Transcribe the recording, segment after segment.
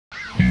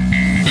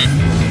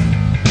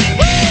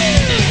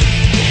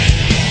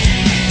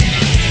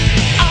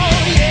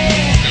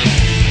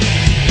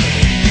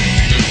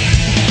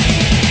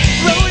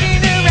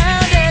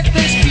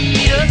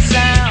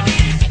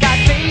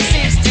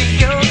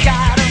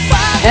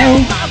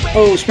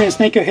Oh, Spin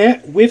Snako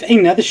here with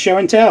another show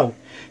and tell.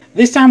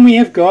 This time we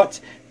have got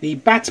the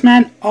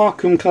Batman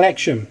Arkham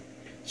collection.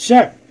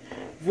 So,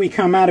 if we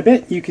come out a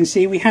bit, you can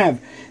see we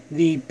have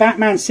the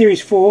Batman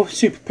Series 4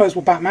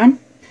 Superposable Batman.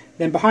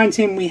 Then behind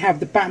him we have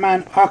the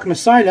Batman Arkham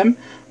Asylum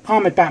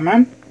Armoured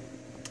Batman.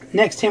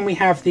 Next to him we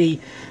have the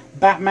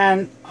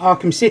Batman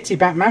Arkham City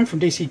Batman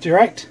from DC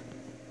Direct.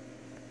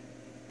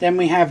 Then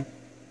we have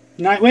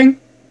Nightwing.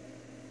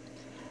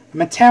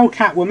 Mattel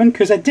Catwoman,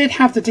 because I did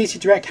have the DC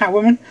Direct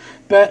Catwoman,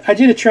 but I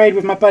did a trade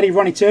with my buddy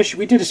Ronnie Tush.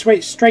 We did a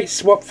straight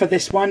swap for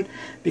this one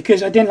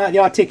because I didn't like the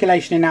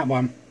articulation in that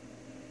one.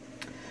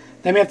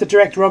 Then we have the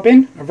Direct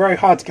Robin, a very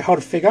hard to get hold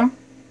of figure.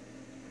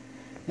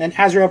 Then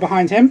Azrael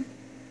behind him.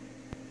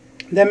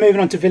 Then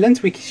moving on to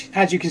villains,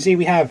 as you can see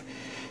we have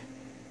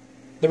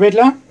the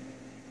Riddler,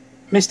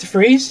 Mr.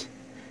 Freeze,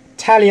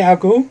 Talia al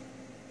Ghul,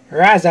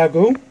 Ra's al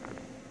Ghul,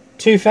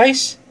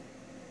 Two-Face,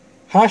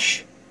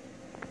 Hush,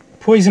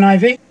 Poison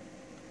Ivy,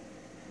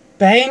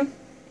 Bane,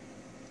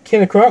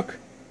 Killer Croc,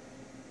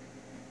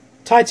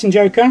 Titan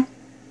Joker,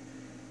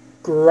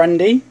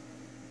 Grundy,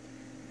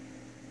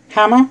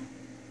 Hammer,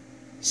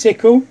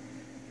 Sickle,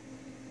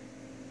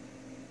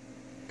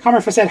 can't remember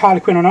if I said Harley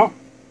Quinn or not.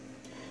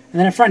 And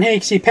then in front here you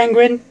can see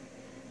Penguin,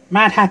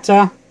 Mad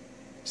Hatter,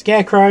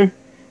 Scarecrow,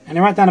 and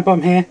then right down the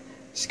bottom here,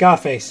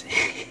 Scarface.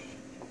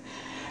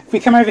 If we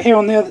come over here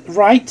on the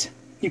right,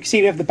 you can see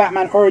we have the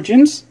Batman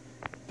Origins,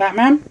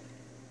 Batman,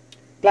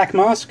 Black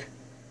Mask,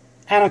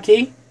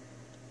 Anarchy,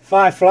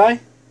 Firefly,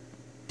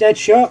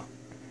 Deadshot,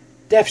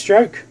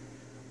 Deathstroke,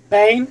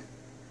 Bane,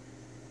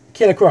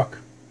 Killer Croc.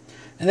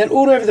 And then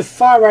all over the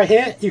far right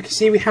here, you can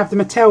see we have the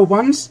Mattel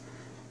ones,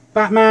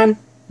 Batman,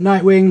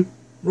 Nightwing,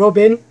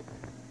 Robin,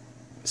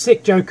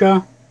 Slick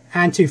Joker,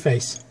 and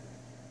Two-Face.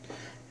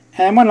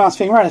 And one last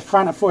thing, right at the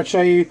front, I thought I'd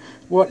show you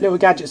what little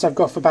gadgets I've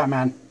got for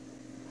Batman.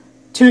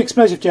 2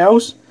 explosive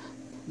gels,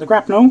 the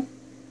grapnel,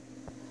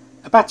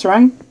 a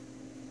batarang,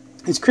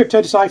 his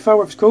crypto decipher,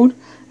 what it's called,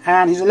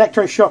 and his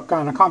electro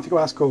shotgun. I can't figure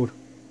what that's called.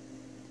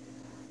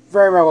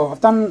 Very well. I've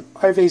done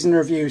OVs in the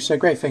reviews, so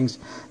great things.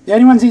 The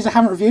only ones these I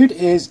haven't reviewed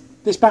is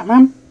this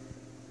Batman,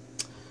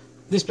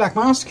 this Black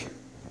Mask,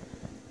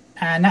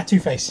 and that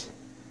Two-Face.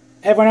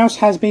 Everyone else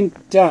has been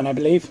done, I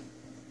believe.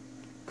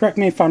 Correct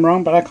me if I'm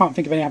wrong, but I can't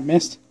think of any I've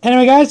missed.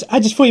 Anyway guys, I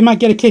just thought you might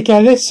get a kick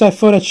out of this, so I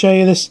thought I'd show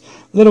you this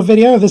little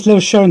video of this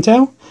little show and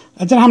tell.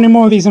 I don't know how many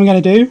more of these I'm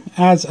going to do,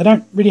 as I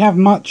don't really have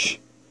much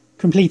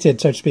completed,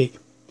 so to speak.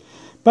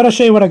 But I'll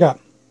show you what I got.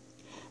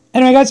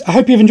 Anyway guys, I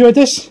hope you've enjoyed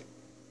this.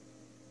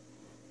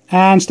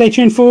 And stay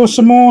tuned for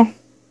some more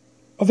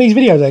of these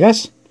videos, I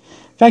guess.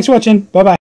 Thanks for watching. Bye bye.